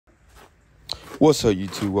What's up,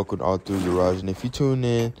 YouTube? Welcome to All Through Garage. And if you tune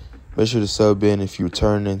in, make sure to sub in. If you're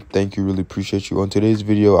returning, thank you. Really appreciate you. On today's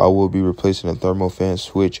video, I will be replacing a thermo fan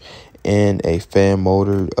switch and a fan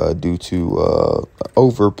motor due to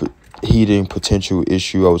overheating potential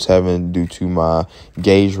issue I was having due to my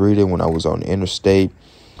gauge reading when I was on the interstate.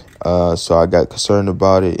 So I got concerned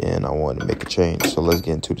about it and I wanted to make a change. So let's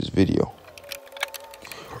get into this video.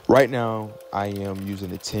 Right now, I am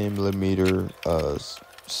using a 10mm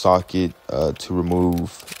socket to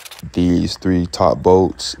remove these three top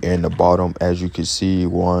bolts and the bottom, as you can see,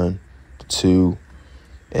 1, 2,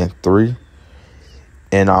 and 3.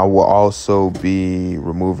 And I will also be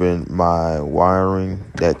removing my wiring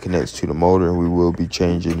that connects to the motor, and we will be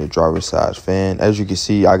changing the driver's side fan. As you can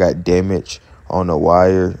see, I got damage on the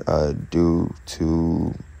wire due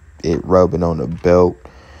to it rubbing on the belt.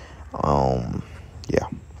 Yeah.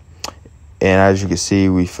 And as you can see,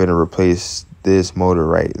 we finna replace this motor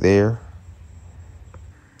right there.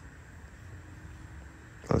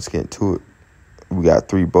 Let's get into it. We got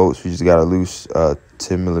 3 bolts. We just got a loose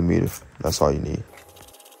 10mm. That's all you need.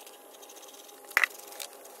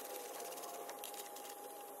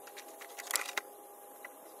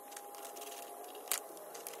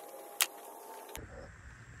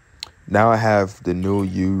 Now I have the new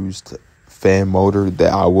used fan motor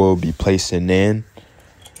that I will be placing in.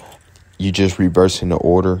 You just reversing the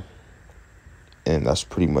order, and that's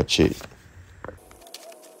pretty much it.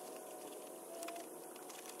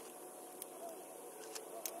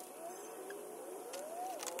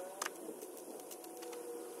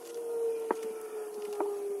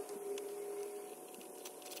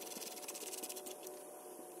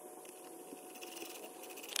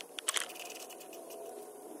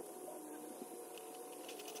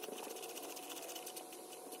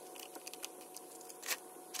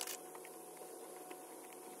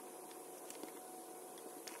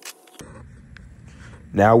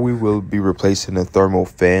 Now we will be replacing the thermal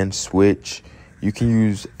fan switch. You can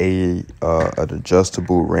use an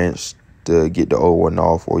adjustable wrench to get the old one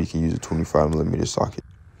off, or you can use a 25mm socket.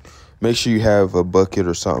 Make sure you have a bucket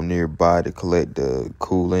or something nearby to collect the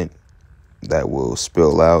coolant that will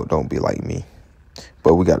spill out. Don't be like me.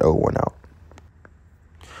 But we got the old one out.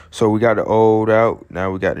 So we got the old out.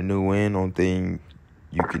 Now we got the new in. Only thing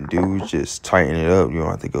you can do is just tighten it up. You don't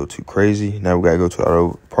have to go too crazy. Now we gotta go to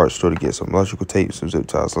our parts store to get some electrical tape, some zip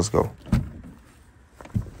ties. Let's go.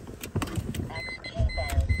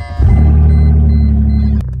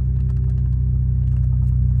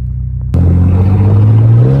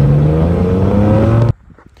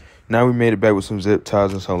 Now we made it back with some zip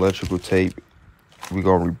ties and some electrical tape. We're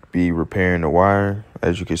gonna be repairing the wire.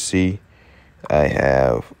 As you can see, I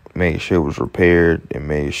have made sure it was repaired and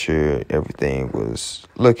made sure everything was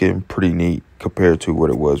looking pretty neat compared to what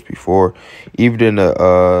it was before. Even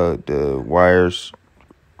the wires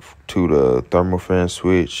to the thermal fan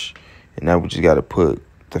switch. And now we just got to put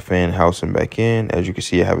the fan housing back in. As you can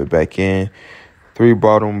see, I have it back in. 3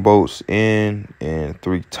 bottom bolts in and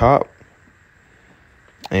 3 top.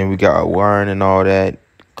 And we got our wiring and all that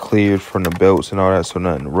cleared from the belts and all that, so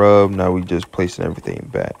nothing to rub. Now we just placing everything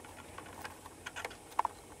back.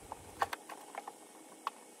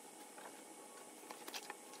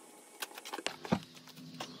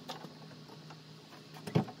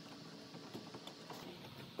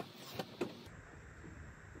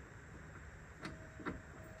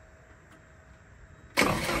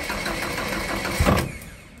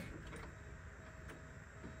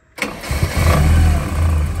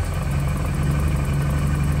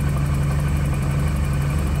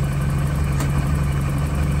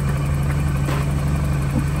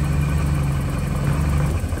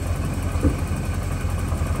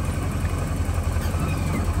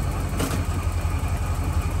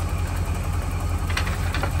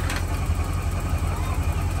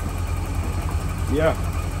 Yeah.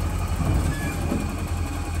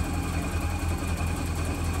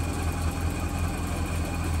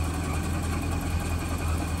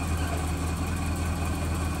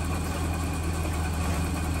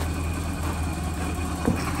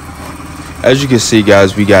 As you can see,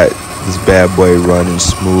 guys, we got this bad boy running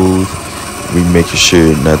smooth. We making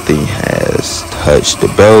sure nothing has touched the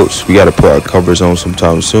belts. We got to put our covers on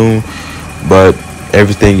sometime soon, but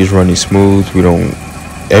everything is running smooth.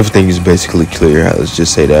 Everything is basically clear. Let's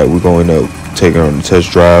just say that. We're going to take it on the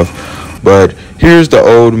test drive. But here's the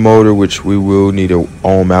old motor, which we will need to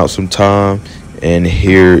ohm out sometime. And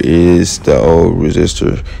here is the old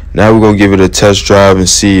resistor. Now we're going to give it a test drive and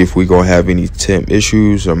see if we're going to have any temp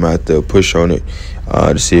issues. I'm going to have to push on it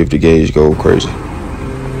to see if the gauge go crazy.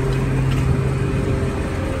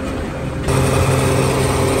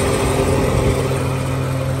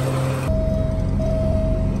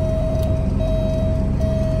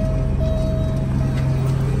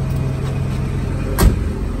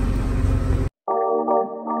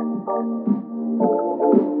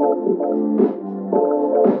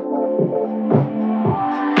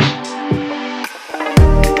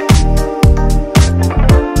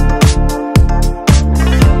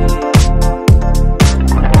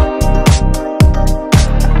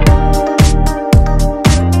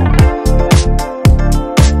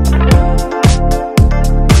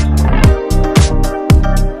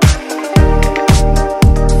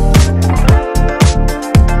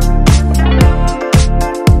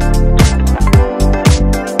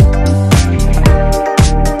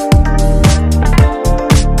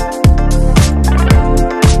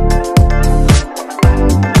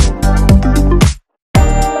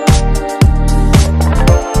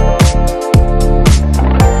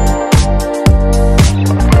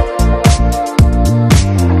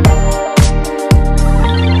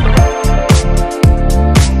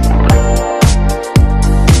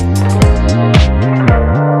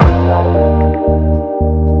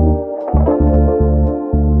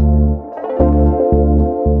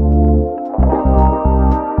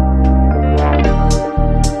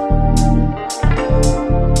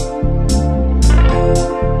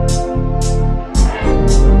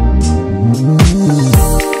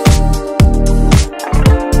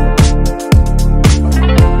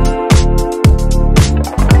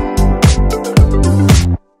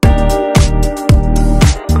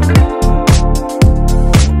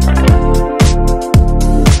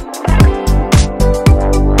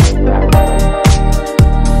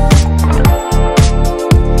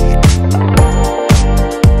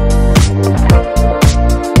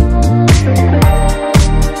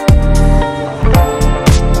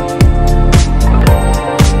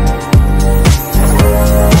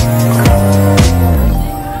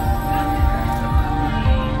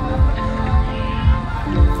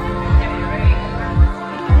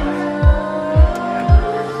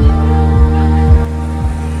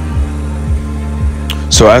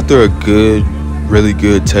 So after a really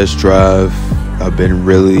good test drive, I've been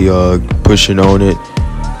really pushing on it.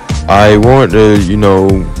 I want to,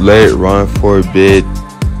 let it run for a bit.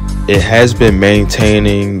 It has been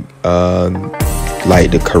maintaining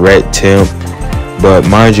like the correct temp, but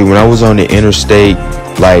mind you, when I was on the interstate,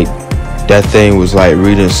 like that thing was like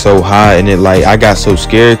reading so high, and I got so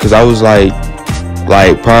scared because I was like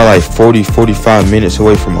probably like 40-45 minutes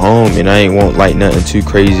away from home, and I ain't want like nothing too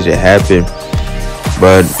crazy to happen.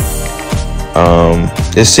 But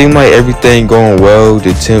it seemed like everything going well.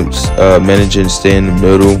 The temps managing to stay in the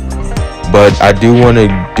middle, but I do want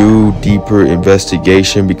to do deeper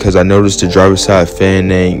investigation because I noticed the driver's side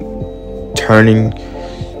fan ain't turning.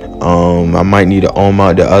 I might need to arm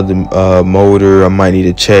out the other motor. I might need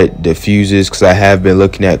to check the fuses because I have been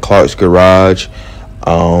looking at Clark's garage.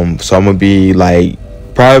 So I'm gonna be like,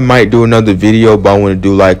 probably might do another video, but I want to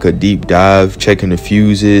do like a deep dive, checking the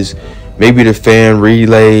fuses, maybe the fan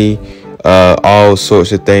relay, all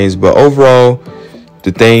sorts of things. But overall,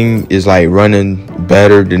 the thing is like running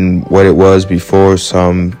better than what it was before, so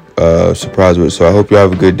I'm surprised with it. So I hope you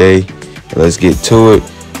have a good day. Let's get to it.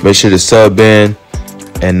 Make sure to sub in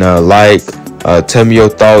and like. Tell me your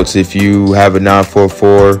thoughts if you have a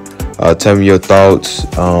 944. Tell me your thoughts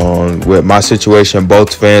with my situation.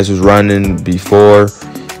 Both fans was running before,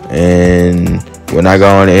 and when I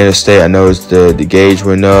got on the interstate, I noticed the gauge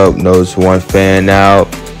went up. Noticed one fan out.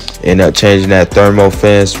 Ended up changing that thermo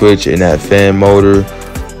fan switch in that fan motor,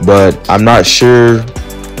 but I'm not sure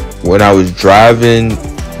when I was driving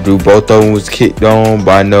do both of them was kicked on.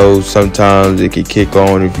 But I know sometimes it can kick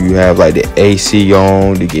on if you have like the AC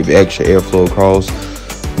on to give extra airflow across.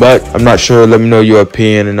 But I'm not sure. Let me know your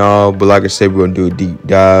opinion and all. But like I said, we're gonna do a deep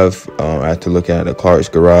dive after looking at the Clark's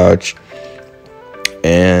garage,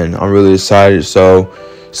 and I'm really excited. So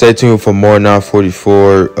stay tuned for more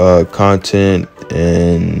 944 content.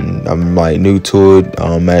 And I'm like new to it.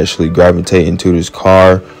 I'm actually gravitating to this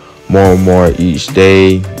car more and more each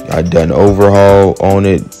day. I done overhaul on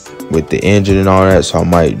it with the engine and all that, so I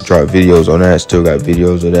might drop videos on that. Still got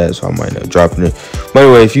videos of that, so I might not dropping it. But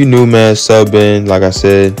anyway, if you new, man, sub in, like I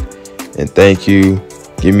said, and thank you.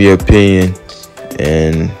 Give me your opinion,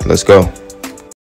 and let's go.